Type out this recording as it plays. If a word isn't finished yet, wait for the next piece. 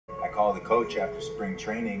call the coach after spring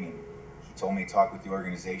training, and he told me to talk with the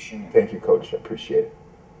organization. Thank you, Coach. I appreciate it.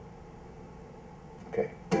 Okay.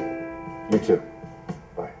 You too.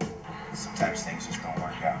 Bye. Sometimes things just don't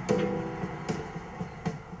work out.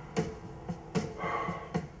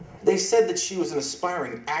 They said that she was an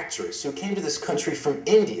aspiring actress who came to this country from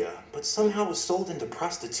India, but somehow was sold into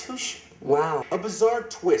prostitution. Wow. A bizarre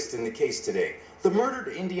twist in the case today. The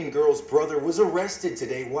murdered Indian girl's brother was arrested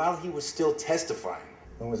today while he was still testifying.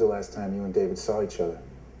 When was the last time you and David saw each other?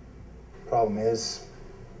 Problem is,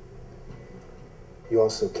 you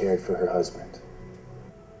also cared for her husband.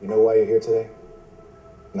 You know why you're here today?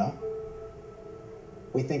 No?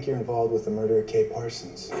 We think you're involved with the murder of Kay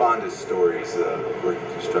Parsons. Fondest stories, working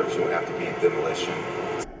construction would have to be in demolition.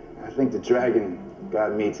 I think the dragon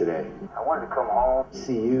got me today. I wanted to come home,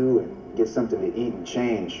 see you, and get something to eat and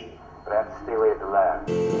change. But I have to stay late at the lab.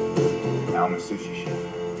 Now I'm a sushi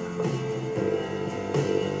chef.